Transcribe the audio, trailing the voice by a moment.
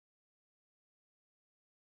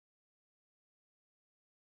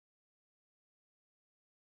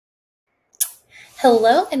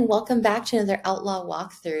Hello and welcome back to another Outlaw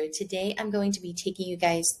walkthrough. Today I'm going to be taking you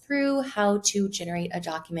guys through how to generate a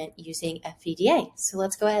document using FVDA. So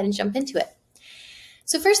let's go ahead and jump into it.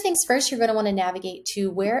 So first things first, you're going to want to navigate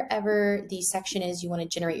to wherever the section is you want to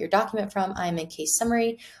generate your document from. I'm in case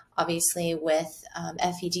summary. Obviously with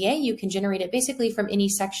FVDA, you can generate it basically from any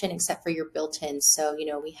section except for your built-in. So,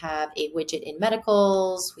 we have a widget in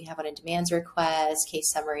medicals, we have one in demands request,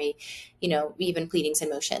 case summary, even pleadings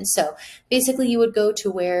and motions. So basically you would go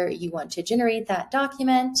to where you want to generate that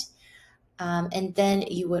document. And then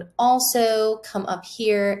you would also come up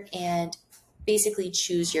here and basically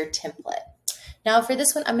choose your template. Now for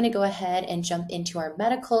this one, I'm going to go ahead and jump into our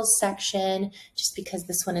medical section just because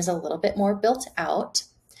this one is a little bit more built out.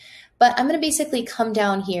 But I'm going to basically come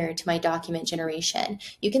down here to my document generation.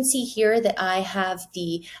 You can see here that I have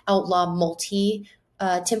the Outlaw multi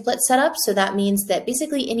template set up. So that means that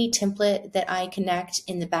basically any template that I connect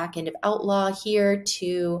in the back end of Outlaw here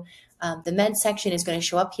to the med section is going to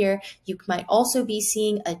show up here. You might also be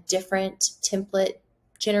seeing a different template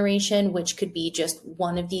generation, which could be just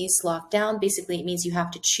one of these locked down. Basically, it means you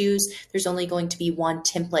have to choose. There's only going to be one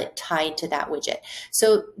template tied to that widget.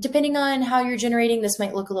 So depending on how you're generating, this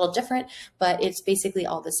might look a little different, but it's basically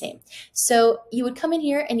all the same. So you would come in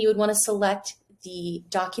here and you would want to select the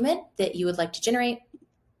document that you would like to generate.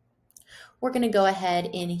 We're going to go ahead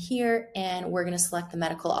in here and we're going to select the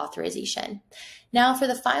medical authorization. Now for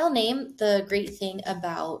the file name, the great thing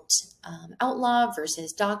about Outlaw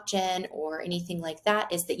versus DocGen or anything like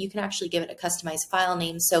that is that you can actually give it a customized file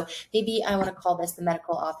name. So maybe I want to call this the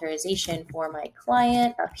medical authorization for my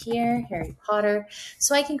client up here, Harry Potter.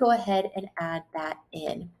 So I can go ahead and add that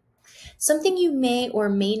in. Something you may or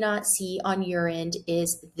may not see on your end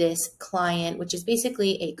is this client, which is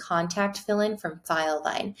basically a contact fill-in from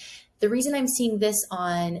Filevine. The reason I'm seeing this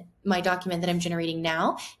on my document that I'm generating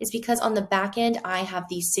now is because on the back end, I have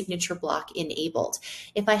the signature block enabled.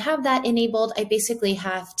 If I have that enabled, I basically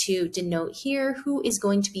have to denote here who is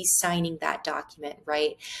going to be signing that document,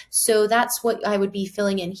 right? So that's what I would be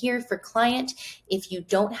filling in here for client. If you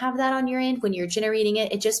don't have that on your end when you're generating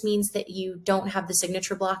it, it just means that you don't have the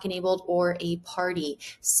signature block enabled or a party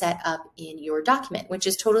set up in your document, which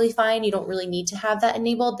is totally fine. You don't really need to have that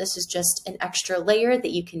enabled. This is just an extra layer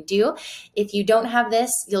that you can do. If you don't have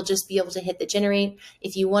this, you'll just be able to hit the generate.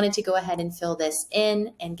 If you wanted to go ahead and fill this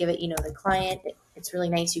in and give it, the client, it's really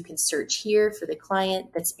nice. You can search here for the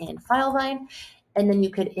client that's in Filevine, and then you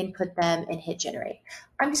could input them and hit generate.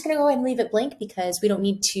 I'm just going to go ahead and leave it blank because we don't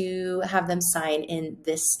need to have them sign in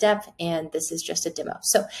this step, and this is just a demo.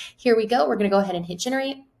 So here we go. We're going to go ahead and hit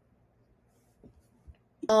generate.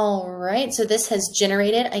 All right, so this has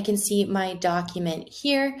generated. I can see my document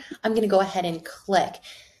here. I'm going to go ahead and click.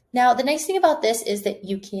 Now, the nice thing about this is that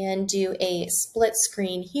you can do a split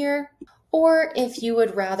screen here, or if you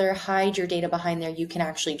would rather hide your data behind there, you can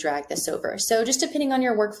actually drag this over. So just depending on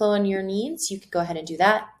your workflow and your needs, you can go ahead and do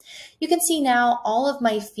that. You can see now all of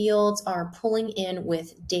my fields are pulling in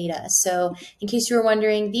with data. So in case you were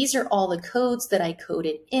wondering, these are all the codes that I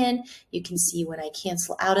coded in. You can see when I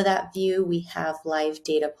cancel out of that view, we have live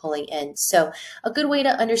data pulling in. So a good way to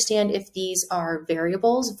understand if these are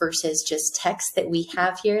variables versus just text that we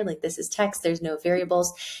have here, like this is text, there's no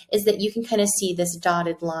variables, is that you can kind of see this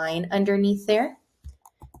dotted line underneath there.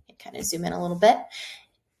 I kind of zoom in a little bit.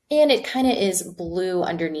 And it kind of is blue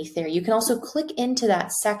underneath there. You can also click into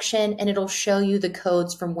that section and it'll show you the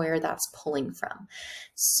codes from where that's pulling from.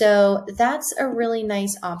 So that's a really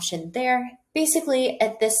nice option there. Basically,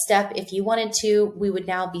 at this step, if you wanted to, we would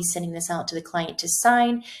now be sending this out to the client to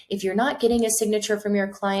sign. If you're not getting a signature from your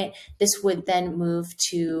client, this would then move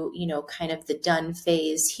to, kind of the done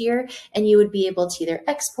phase here. And you would be able to either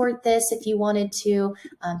export this if you wanted to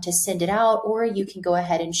send it out, or you can go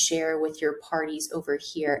ahead and share with your parties over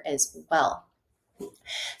here as well.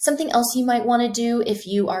 Something else you might want to do if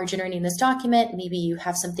you are generating this document, maybe you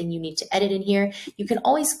have something you need to edit in here, you can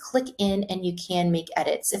always click in and you can make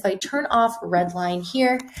edits. If I turn off red line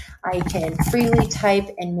here, I can freely type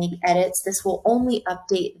and make edits. This will only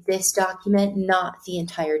update this document, not the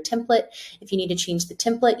entire template. If you need to change the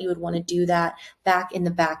template, you would want to do that back in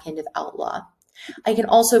the back end of Outlaw. I can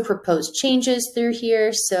also propose changes through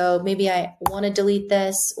here. So maybe I want to delete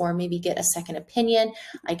this or maybe get a second opinion.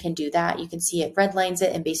 I can do that. You can see it redlines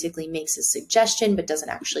it and basically makes a suggestion, but doesn't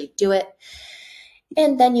actually do it.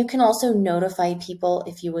 And then you can also notify people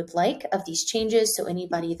if you would like of these changes. So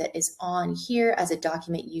anybody that is on here as a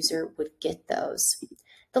document user would get those.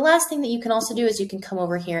 The last thing that you can also do is you can come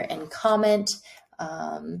over here and comment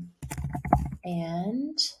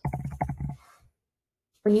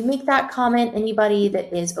when when you make that comment, anybody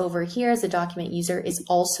that is over here as a document user is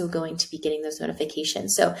also going to be getting those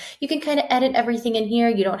notifications. So you can kind of edit everything in here.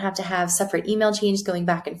 You don't have to have separate email chains going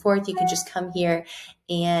back and forth. You can just come here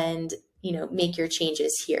and, make your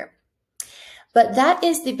changes here. But that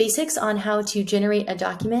is the basics on how to generate a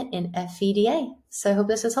document in FVDA. So I hope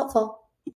this was helpful.